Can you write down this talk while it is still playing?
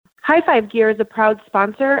High Five Gear is a proud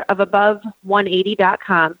sponsor of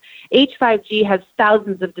Above180.com. H5G has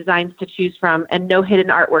thousands of designs to choose from and no hidden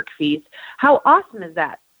artwork fees. How awesome is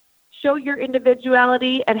that? Show your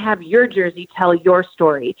individuality and have your jersey tell your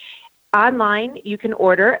story. Online, you can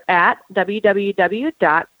order at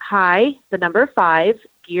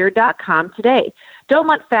www.high5gear.com today. Don't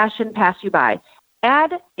let fashion pass you by.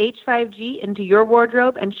 Add H5G into your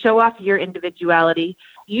wardrobe and show off your individuality.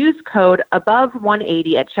 Use code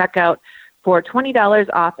ABOVE180 at checkout for $20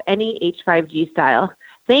 off any H5G style.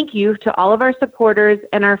 Thank you to all of our supporters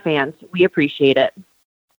and our fans. We appreciate it.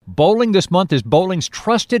 Bowling This Month is bowling's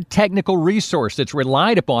trusted technical resource that's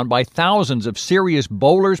relied upon by thousands of serious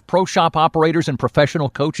bowlers, pro shop operators, and professional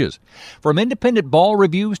coaches. From independent ball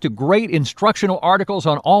reviews to great instructional articles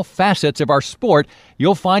on all facets of our sport,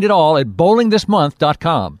 you'll find it all at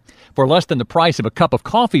bowlingthismonth.com. For less than the price of a cup of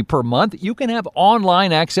coffee per month, you can have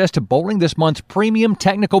online access to Bowling This Month's premium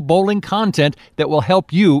technical bowling content that will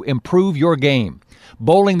help you improve your game.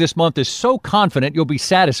 Bowling This Month is so confident you'll be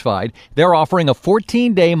satisfied, they're offering a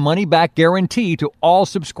 14-day money-back guarantee to all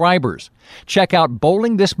subscribers. Check out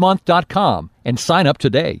bowlingthismonth.com and sign up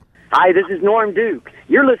today. Hi, this is Norm Duke.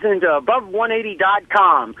 You're listening to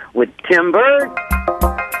Above180.com with Tim Berg.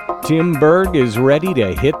 Tim Berg is ready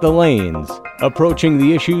to hit the lanes, approaching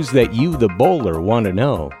the issues that you, the bowler, want to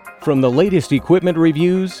know. From the latest equipment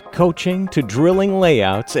reviews, coaching, to drilling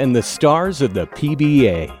layouts, and the stars of the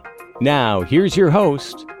PBA. Now, here's your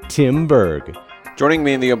host, Tim Berg. Joining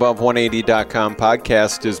me in the Above180.com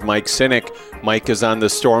podcast is Mike Sinek. Mike is on the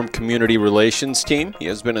Storm Community Relations team. He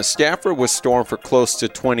has been a staffer with Storm for close to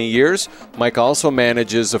 20 years. Mike also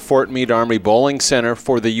manages the Fort Meade Army Bowling Center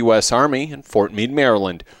for the U.S. Army in Fort Meade,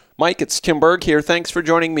 Maryland. Mike, it's Tim Berg here. Thanks for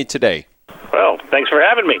joining me today. Well, thanks for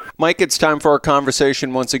having me. Mike, it's time for our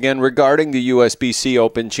conversation once again regarding the USBC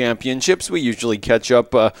Open Championships. We usually catch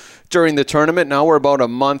up during the tournament. Now we're about a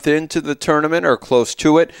month into the tournament or close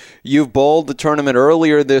to it. You've bowled the tournament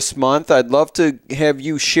earlier this month. I'd love to have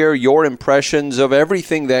you share your impressions of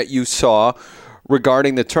everything that you saw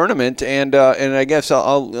regarding the tournament. And I guess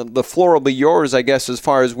the floor will be yours, I guess, as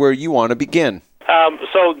far as where you want to begin.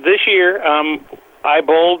 So this year, I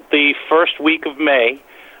bowled the first week of May.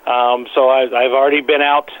 So I've already been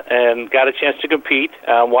out and got a chance to compete,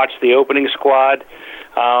 watched the opening squad,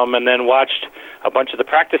 and then watched a bunch of the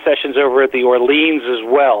practice sessions over at the Orleans as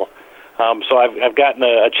well. So I've gotten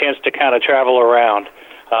a chance to kind of travel around.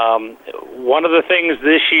 One of the things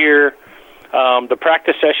this year, the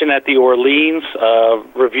practice session at the Orleans,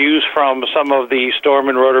 reviews from some of the Storm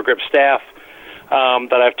and Rotor Grip staff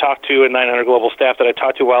that I've talked to, and 900 Global staff that I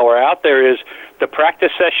talked to while we're out there, is the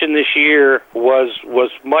practice session this year was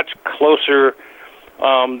much closer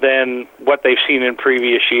than what they've seen in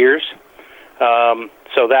previous years.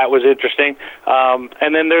 So that was interesting.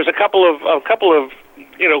 And then there's a couple of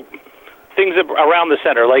things around the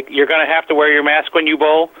center, like you're going to have to wear your mask when you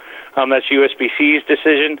bowl. That's USBC's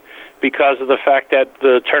decision because of the fact that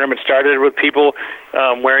the tournament started with people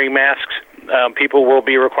wearing masks. People will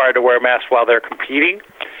be required to wear masks while they're competing,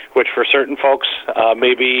 which for certain folks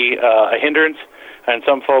may be a hindrance, and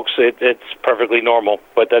some folks it's perfectly normal.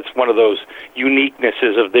 But that's one of those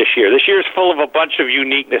uniquenesses of this year. This year is full of a bunch of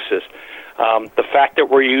uniquenesses. The fact that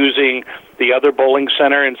we're using the other bowling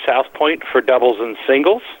center in South Point for doubles and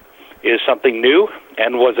singles is something new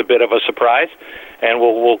and was a bit of a surprise, and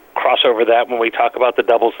we'll cross over that when we talk about the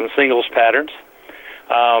doubles and singles patterns.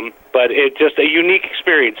 But it's just a unique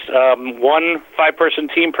experience. 1 5-person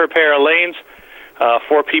team per pair of lanes,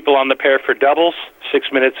 4 people on the pair for doubles,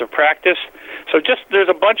 6 minutes of practice. So just there's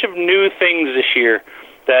a bunch of new things this year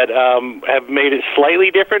that have made it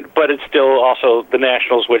slightly different, but it's still also the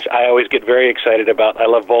Nationals, which I always get very excited about. I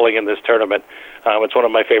love bowling in this tournament. It's one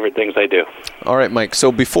of my favorite things I do. All right, Mike.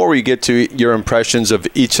 So before we get to your impressions of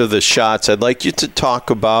each of the shots, I'd like you to talk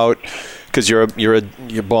about, because you're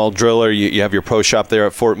a ball driller, you have your pro shop there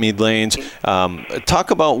at Fort Meade Lanes. Talk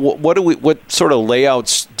about what sort of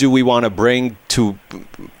layouts do we want to bring to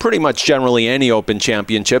pretty much generally any Open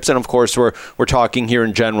Championships, and of course we're talking here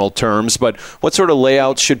in general terms. But what sort of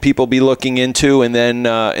layouts should people be looking into, and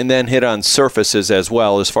then hit on surfaces as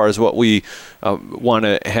well, as far as what we want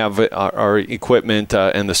to have our equipment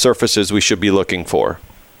and the surfaces we should be looking for.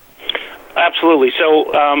 Absolutely. So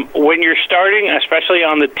when you're starting, especially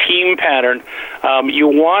on the team pattern, you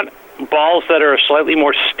want balls that are slightly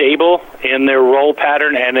more stable in their roll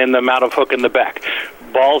pattern and in the amount of hook in the back.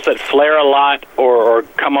 balls that flare a lot or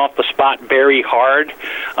come off the spot very hard,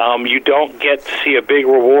 you don't get to see a big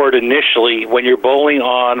reward initially when you're bowling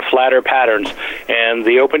on flatter patterns. And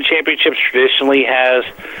the Open Championships traditionally has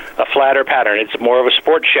a flatter pattern. It's more of a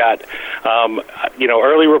sport shot.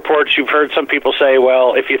 Early reports, you've heard some people say,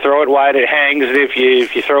 well, if you throw it wide, it hangs.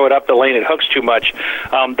 If you throw it up the lane, it hooks too much.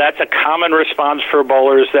 That's a common response for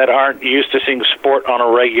bowlers that aren't used to seeing sport on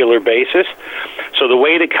a regular basis. So the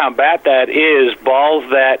way to combat that is balls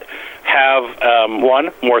that have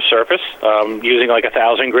more surface, using like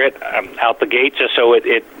 1,000 grit out the gate, just so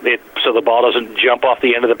so the ball doesn't jump off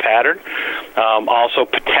the end of the pattern. Also,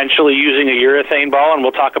 potentially using a urethane ball, and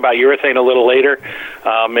we'll talk about urethane a little later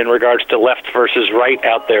in regards to left versus right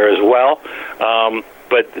out there as well.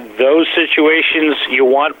 But those situations, you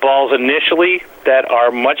want balls initially that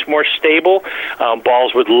are much more stable,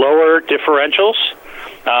 balls with lower differentials.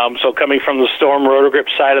 So coming from the Storm Rotogrip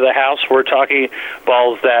side of the house, we're talking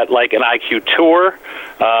balls that like an IQ Tour.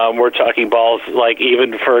 We're talking balls like,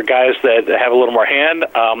 even for guys that have a little more hand,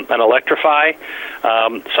 an Electrify,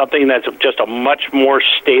 something that's just a much more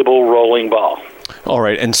stable rolling ball. All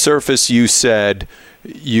right, and surface, you said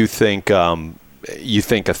you think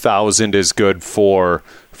 1,000 is good for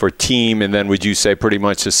team, and then would you say pretty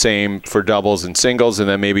much the same for doubles and singles, and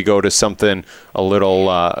then maybe go to something a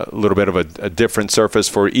little bit of a different surface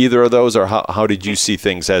for either of those, or how did you see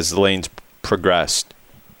things as the lanes progressed?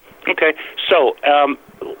 Okay, so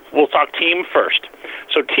we'll talk team first.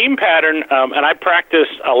 So team pattern, and I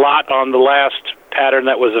practiced a lot on the last pattern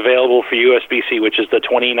that was available for USBC, which is the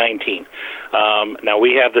 2019. Now,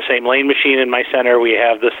 we have the same lane machine in my center. We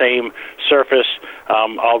have the same surface,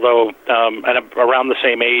 although around the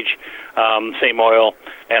same age, same oil.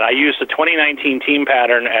 And I used the 2019 team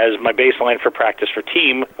pattern as my baseline for practice for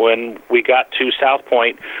team. When we got to South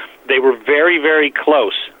Point, they were very, very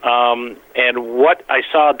close. And what I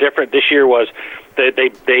saw different this year was that they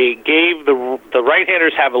gave the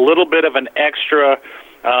right-handers have a little bit of an extra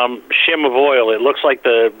shim of oil. It looks like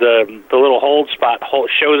the little hold spot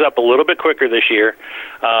shows up a little bit quicker this year,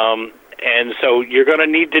 and so you're going to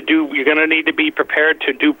need to be prepared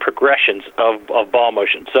to do progressions of ball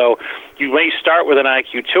motion. So you may start with an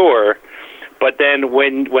IQ Tour, but then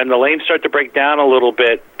when the lanes start to break down a little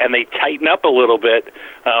bit and they tighten up a little bit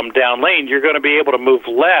down lane, you're going to be able to move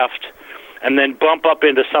left and then bump up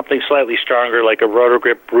into something slightly stronger, like a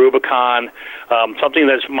Rotogrip Rubicon, something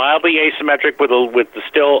that's mildly asymmetric with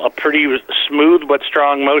still a pretty smooth but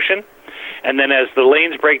strong motion. And then as the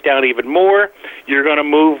lanes break down even more, you're going to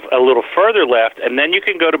move a little further left, and then you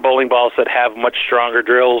can go to bowling balls that have much stronger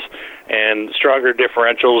drills and stronger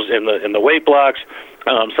differentials in the weight blocks.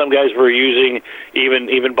 Some guys were using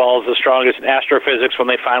even balls as strong as an Astrophysics when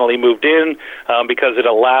they finally moved in, because it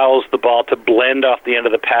allows the ball to blend off the end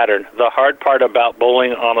of the pattern. The hard part about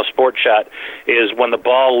bowling on a sport shot is when the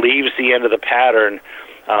ball leaves the end of the pattern,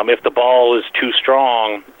 if the ball is too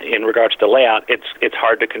strong in regards to layout, it's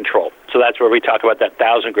hard to control. So that's where we talk about that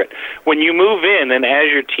 1,000 grit. When you move in, and as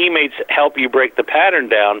your teammates help you break the pattern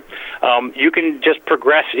down, you can just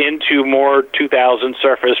progress into more 2,000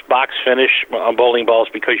 surface box finish bowling balls,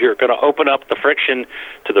 because you're going to open up the friction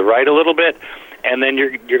to the right a little bit, and then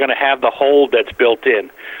you're going to have the hold that's built in.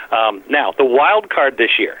 Now, the wild card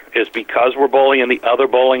this year is because we're bowling in the other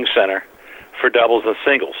bowling center for doubles and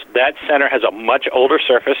singles. That center has a much older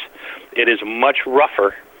surface. It is much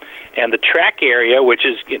rougher. And the track area, which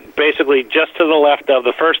is basically just to the left of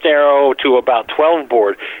the first arrow to about 12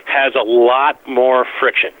 board, has a lot more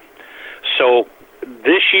friction. So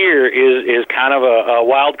this year is kind of a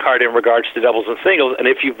wild card in regards to doubles and singles. And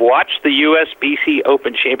if you've watched the USBC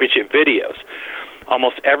Open Championship videos,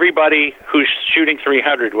 almost everybody who's shooting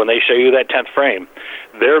 300, when they show you that 10th frame,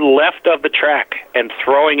 they're left of the track and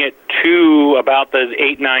throwing it to about the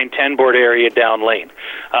 8, 9, 10 board area down lane.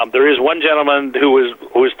 There is one gentleman who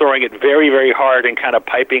was throwing it very, very hard and kind of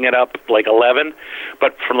piping it up like 11,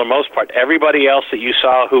 but for the most part, everybody else that you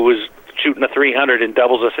saw who was shooting a 300 in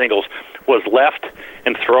doubles and singles was left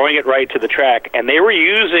and throwing it right to the track, and they were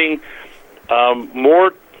using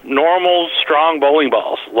more normal, strong bowling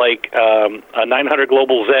balls, like a 900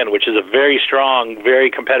 Global Zen, which is a very strong, very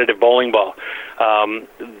competitive bowling ball.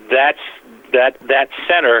 That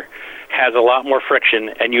center has a lot more friction,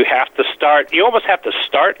 and you almost have to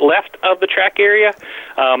start left of the track area.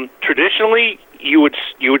 Traditionally, you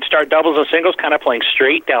would start doubles and singles kind of playing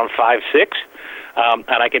straight down 5-6. And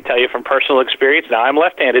I can tell you from personal experience, now I'm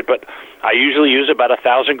left-handed, but I usually use about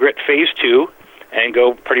 1,000 grit phase 2 and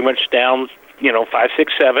go pretty much down 5,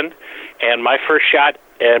 6, 7, and my first shot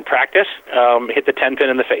in practice hit the 10 pin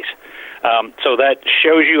in the face. So that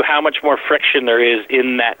shows you how much more friction there is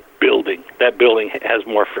in that building. That building has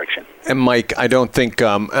more friction. And Mike, I don't think,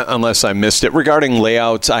 unless I missed it, regarding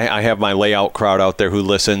layouts, I have my layout crowd out there who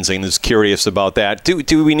listens and is curious about that.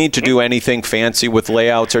 Do we need to do anything fancy with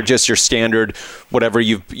layouts, or just your standard, whatever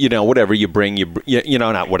you bring,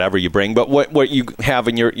 not whatever you bring, but what you have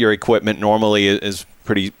in your equipment normally is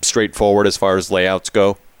pretty straightforward as far as layouts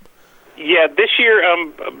go? Yeah, this year,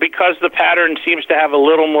 because the pattern seems to have a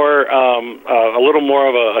little more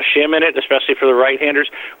of a shim in it, especially for the right-handers.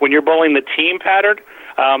 When you're bowling the team pattern,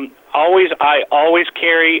 I always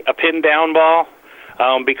carry a pin down ball,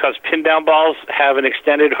 because pin down balls have an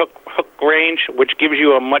extended hook range, which gives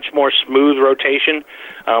you a much more smooth rotation,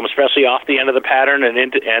 especially off the end of the pattern and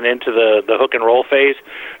into the hook and roll phase.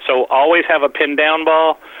 So always have a pin down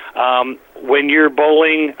ball. When you're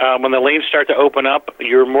bowling, when the lanes start to open up,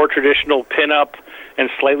 your more traditional pin-up and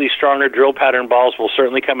slightly stronger drill pattern balls will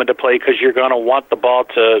certainly come into play, because you're going to want the ball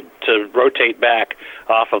to rotate back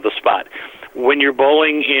off of the spot. When you're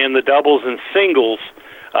bowling in the doubles and singles,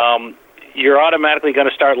 you're automatically going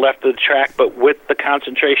to start left of the track, but with the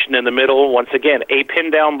concentration in the middle. Once again, a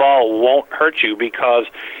pin-down ball won't hurt you because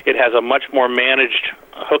it has a much more managed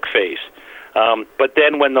hook phase. But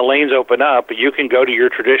then when the lanes open up, you can go to your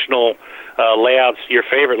traditional layouts, your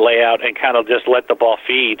favorite layout, and kind of just let the ball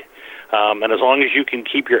feed. And as long as you can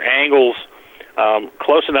keep your angles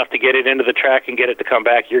close enough to get it into the track and get it to come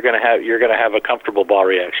back, you're going to have a comfortable ball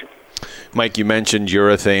reaction. Mike, you mentioned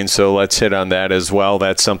urethane, so let's hit on that as well.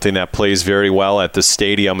 That's something that plays very well at the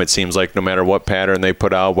stadium. It seems like no matter what pattern they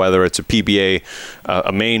put out, whether it's a PBA,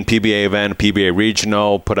 a main PBA event, PBA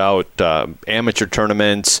regional, put out amateur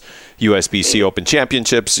tournaments, USBC Open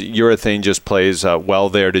Championships, urethane just plays well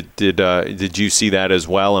there. Did you see that as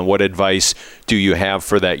well? And what advice do you have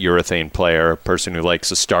for that urethane player, a person who likes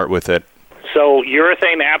to start with it? So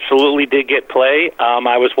urethane absolutely did get play.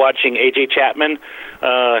 I was watching AJ Chapman,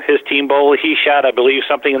 his team bowl. He shot, I believe,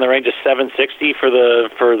 something in the range of 760 for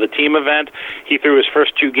the team event. He threw his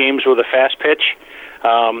first two games with a fast pitch,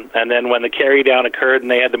 and then when the carry down occurred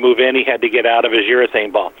and they had to move in, he had to get out of his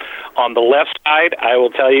urethane ball. On the left side, I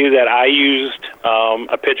will tell you that I used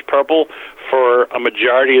a pitch purple for a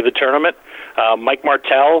majority of the tournament. Mike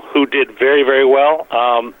Martell, who did very, very well,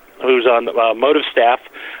 who's on the motive staff,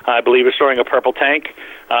 I believe, is throwing a purple tank.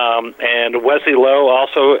 And Wesley Lowe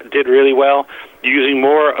also did really well, using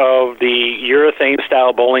more of the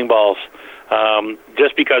urethane-style bowling balls.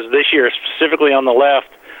 Just because this year, specifically on the left,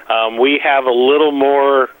 we have a little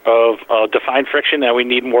more of defined friction and we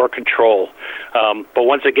need more control. But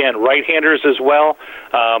once again, right-handers as well,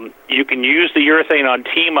 you can use the urethane on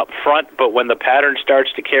team up front, but when the pattern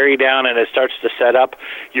starts to carry down and it starts to set up,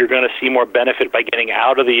 you're going to see more benefit by getting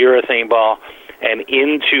out of the urethane ball and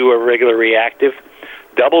into a regular reactive.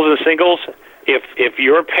 Doubles and singles, if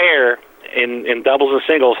your pair in doubles and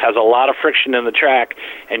singles has a lot of friction in the track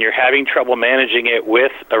and you're having trouble managing it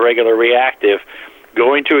with a regular reactive,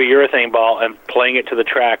 going to a urethane ball and playing it to the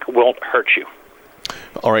track won't hurt you.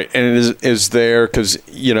 All right, and is there, because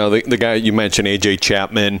the guy you mentioned, AJ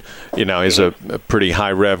Chapman, is a pretty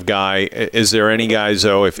high rev guy. Is there any guys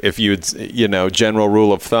though, if you general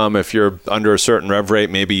rule of thumb, if you're under a certain rev rate,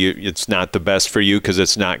 maybe it's not the best for you because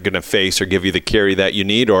it's not going to face or give you the carry that you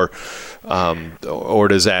need, or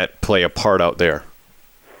does that play a part out there?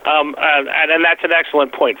 And that's an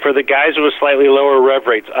excellent point. For the guys with slightly lower rev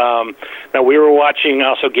rates, now we were watching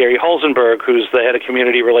also Gary Holzenberg, who's the head of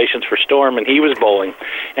community relations for Storm, and he was bowling.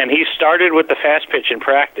 And he started with the fast pitch in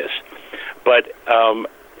practice. But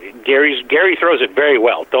Gary throws it very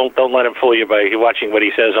well. Don't let him fool you by watching what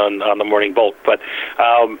he says on the morning bolt. But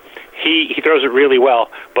he throws it really well.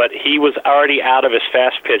 But he was already out of his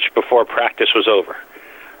fast pitch before practice was over.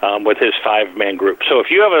 With his 5-man group. So if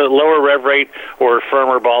you have a lower rev rate or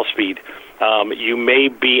firmer ball speed, you may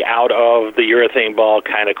be out of the urethane ball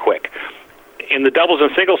kind of quick. In the doubles and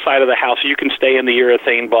singles side of the house, you can stay in the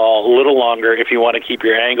urethane ball a little longer if you want to keep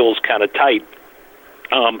your angles kind of tight.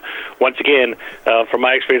 Once again, from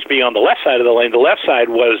my experience being on the left side of the lane, the left side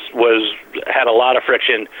had a lot of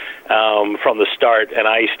friction from the start, and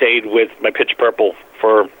I stayed with my pitch purple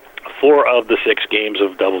for 4 of the 6 games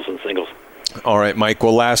of doubles and singles. All right, Mike.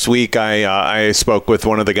 Well, last week I spoke with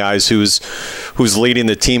one of the guys who's leading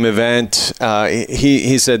the team event.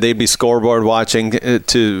 He said they'd be scoreboard watching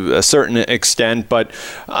to a certain extent, but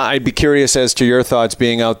I'd be curious as to your thoughts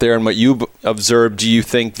being out there and what you've observed. Do you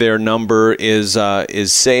think their number is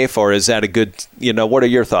safe, or is that a good? What are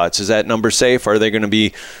your thoughts? Is that number safe, or are they going to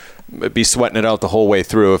be sweating it out the whole way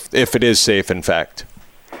through if it is safe, in fact?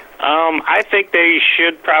 I think they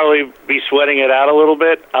should probably be sweating it out a little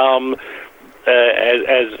bit.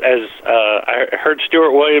 as I heard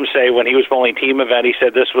Stuart Williams say when he was bowling team event, he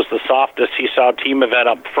said this was the softest he saw team event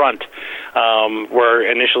up front. Were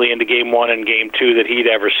initially into game 1 and game 2 that he'd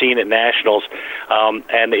ever seen at nationals.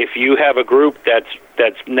 And if you have a group that's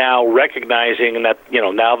now recognizing that,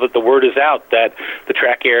 now that the word is out that the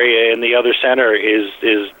track area in the other center is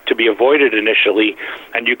to be avoided initially,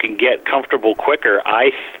 and you can get comfortable quicker,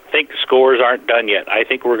 I think scores aren't done yet. I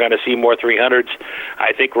think we're going to see more 300s.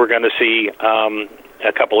 I think we're going to see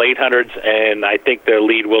a couple 800s, and I think their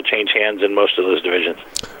lead will change hands in most of those divisions.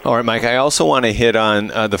 All right, Mike, I also want to hit on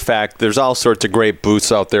the fact there's all sorts of great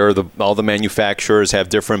booths out there. All the manufacturers have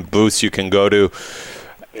different booths you can go to.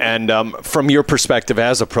 And from your perspective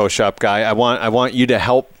as a Pro Shop guy, I want you to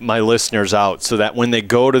help my listeners out so that when they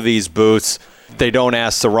go to these booths, they don't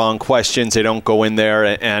ask the wrong questions. They don't go in there.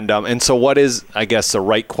 And so what is, I guess, the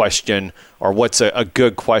right question, or what's a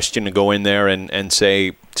good question to go in there and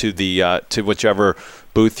say to to whichever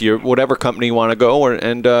booth, whatever company you want to go,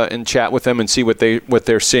 and chat with them and see what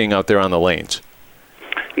they're seeing out there on the lanes?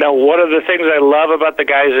 Now, one of the things I love about the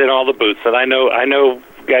guys in all the booths, and I know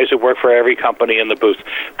guys who work for every company in the booth,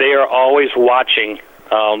 they are always watching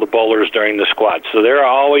the bowlers during the squad. So they're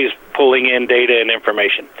always pulling in data and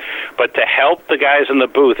information. But to help the guys in the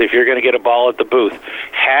booth, if you're going to get a ball at the booth,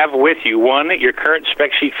 have with you, 1, your current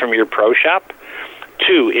spec sheet from your Pro Shop.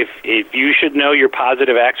 2, if you should know your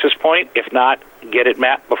positive access point. If not, get it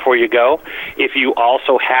mapped before you go. If you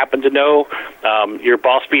also happen to know your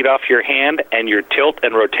ball speed off your hand and your tilt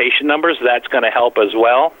and rotation numbers, that's going to help as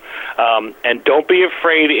well. And don't be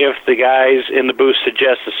afraid if the guys in the booth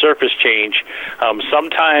suggest a surface change.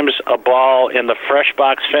 Sometimes a ball in the fresh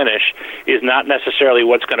box finish is not necessarily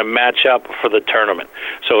what's going to match up for the tournament.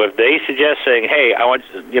 So if they suggest saying, hey, I want,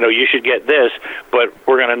 you should get this, but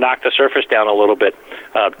we're going to knock the surface down a little bit,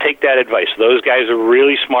 take that advice. Those guys are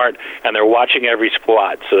really smart, and they're watching every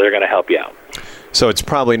squad, so they're going to help you out. So it's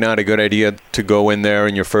probably not a good idea to go in there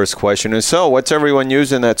and your first question is, so what's everyone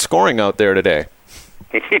using that's scoring out there today?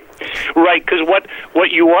 Right, because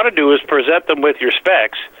what you want to do is present them with your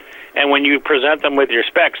specs, and when you present them with your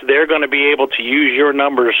specs, they're going to be able to use your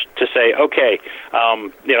numbers to say, okay,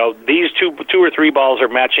 these two or three balls are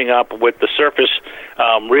matching up with the surface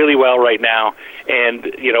really well right now, and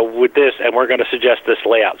with this, and we're going to suggest this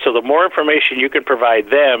layout. So the more information you can provide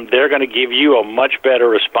them, they're going to give you a much better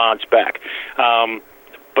response back.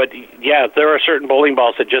 But, yeah, there are certain bowling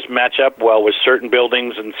balls that just match up well with certain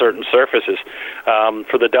buildings and certain surfaces.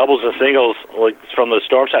 For the doubles and singles, like from the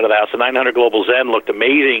Storm side of the house, the 900 Global Zen looked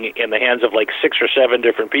amazing in the hands of like 6 or 7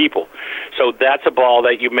 different people. So that's a ball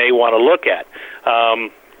that you may want to look at.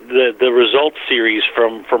 The Results series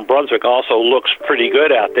from Brunswick also looks pretty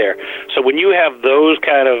good out there. So when you have those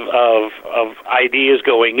kind of ideas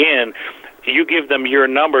going in, you give them your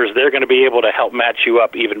numbers, they're going to be able to help match you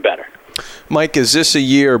up even better. Mike, is this a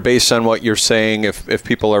year, based on what you're saying, if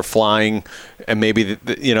people are flying and maybe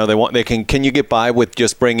can you get by with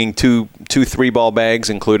just bringing two 3-ball bags,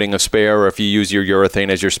 including a spare, or if you use your urethane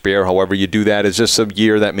as your spare, however you do that? Is this a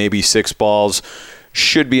year that maybe 6 balls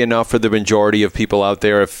should be enough for the majority of people out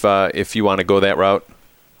there if you want to go that route?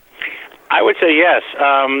 I would say yes.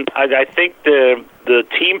 I think the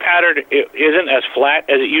team pattern isn't as flat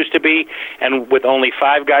as it used to be, and with only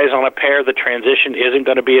 5 guys on a pair, the transition isn't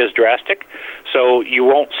going to be as drastic. So you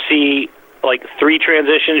won't see like 3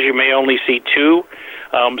 transitions. You may only see 2.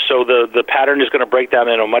 So the pattern is going to break down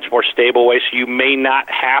in a much more stable way. So you may not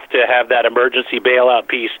have to have that emergency bailout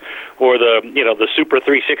piece or the super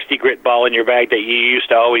 360 grit ball in your bag that you used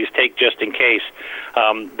to always take just in case.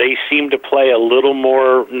 They seem to play a little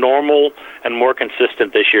more normal and more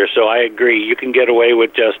consistent this year. So I agree. You can get away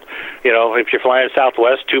with just, if you're flying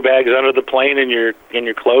Southwest, 2 bags under the plane and your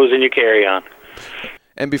clothes and your carry-on.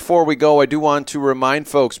 And before we go, I do want to remind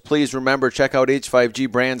folks, please remember, check out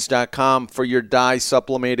h5gbrands.com for your dye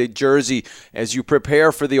supplemented jersey as you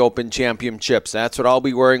prepare for the Open Championships. That's what I'll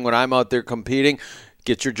be wearing when I'm out there competing.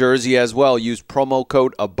 Get your jersey as well. Use promo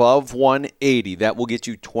code ABOVE180. That will get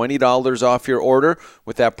you $20 off your order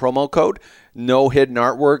with that promo code. No hidden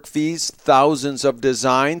artwork fees, thousands of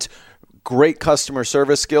designs. Great customer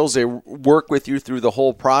service skills. They work with you through the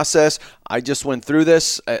whole process. I just went through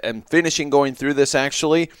this and finishing going through this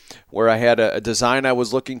actually, where I had a design I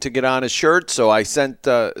was looking to get on a shirt. So I sent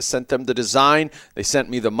them the design. They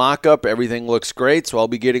sent me the mock-up. Everything looks great. So I'll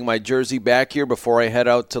be getting my jersey back here before I head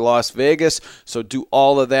out to Las Vegas. So do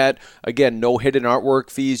all of that. Again, no hidden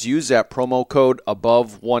artwork fees. Use that promo code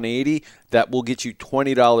ABOVE180. That will get you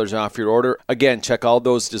 $20 off your order. Again, check all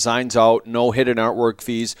those designs out. No hidden artwork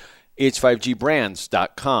fees.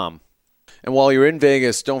 h5gbrands.com. And while you're in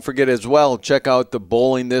Vegas, don't forget as well, check out the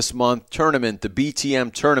Bowling This Month tournament, the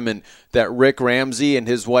BTM tournament that Rick Ramsey and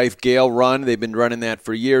his wife Gail run. They've been running that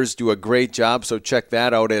for years, do a great job, so check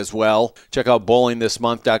that out as well. Check out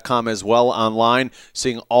bowlingthismonth.com as well online,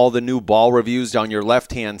 seeing all the new ball reviews down your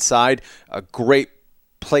left-hand side. A great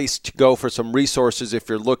place to go for some resources if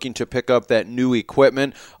you're looking to pick up that new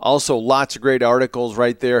equipment. Also, lots of great articles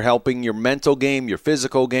right there helping your mental game, your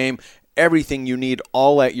physical game, everything you need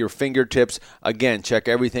all at your fingertips. Again, check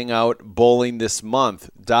everything out,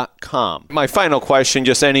 bowlingthismonth.com. My final question,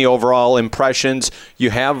 just any overall impressions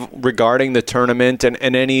you have regarding the tournament and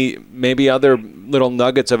any maybe other little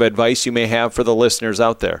nuggets of advice you may have for the listeners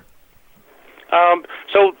out there.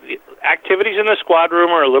 So activities in the squad room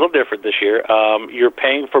are a little different this year. You're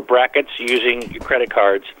paying for brackets using your credit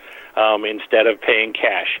cards instead of paying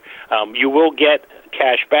cash. You will get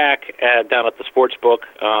cash back down at the sports book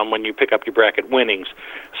when you pick up your bracket winnings.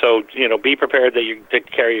 So, be prepared that you to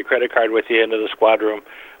carry your credit card with you into the squad room.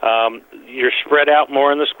 You're spread out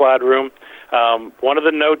more in the squad room. One of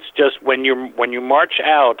the notes, just when you march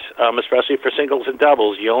out, especially for singles and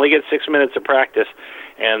doubles, you only get 6 minutes of practice.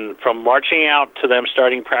 And from marching out to them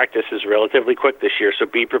starting practice is relatively quick this year, so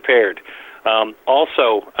be prepared.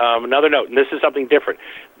 Also, another note, and this is something different.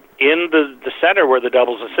 In the center where the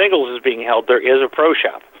doubles and singles is being held, there is a pro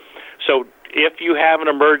shop. So if you have an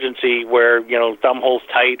emergency where, thumb hole's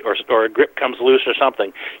tight or a grip comes loose or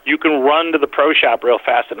something, you can run to the pro shop real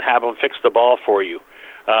fast and have them fix the ball for you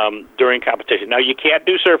during competition. Now, you can't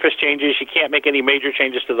do surface changes. You can't make any major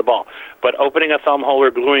changes to the ball. But opening a thumb hole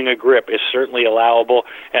or gluing a grip is certainly allowable,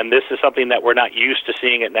 and this is something that we're not used to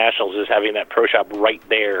seeing at Nationals, is having that pro shop right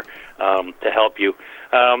there to help you.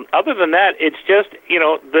 Other than that, it's just,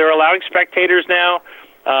 they're allowing spectators now.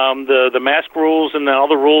 The mask rules and all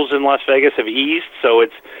the rules in Las Vegas have eased, so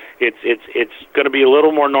it's going to be a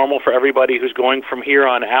little more normal for everybody who's going from here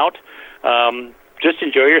on out. Just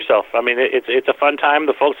enjoy yourself. I mean, it's a fun time.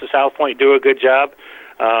 The folks at South Point do a good job,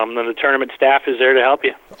 and the tournament staff is there to help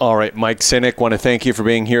you. All right, Mike Cynic, want to thank you for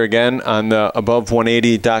being here again on the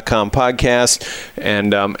Above180.com podcast,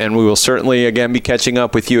 and we will certainly again be catching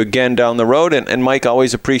up with you again down the road. And Mike,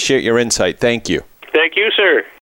 always appreciate your insight. Thank you. Thank you, sir.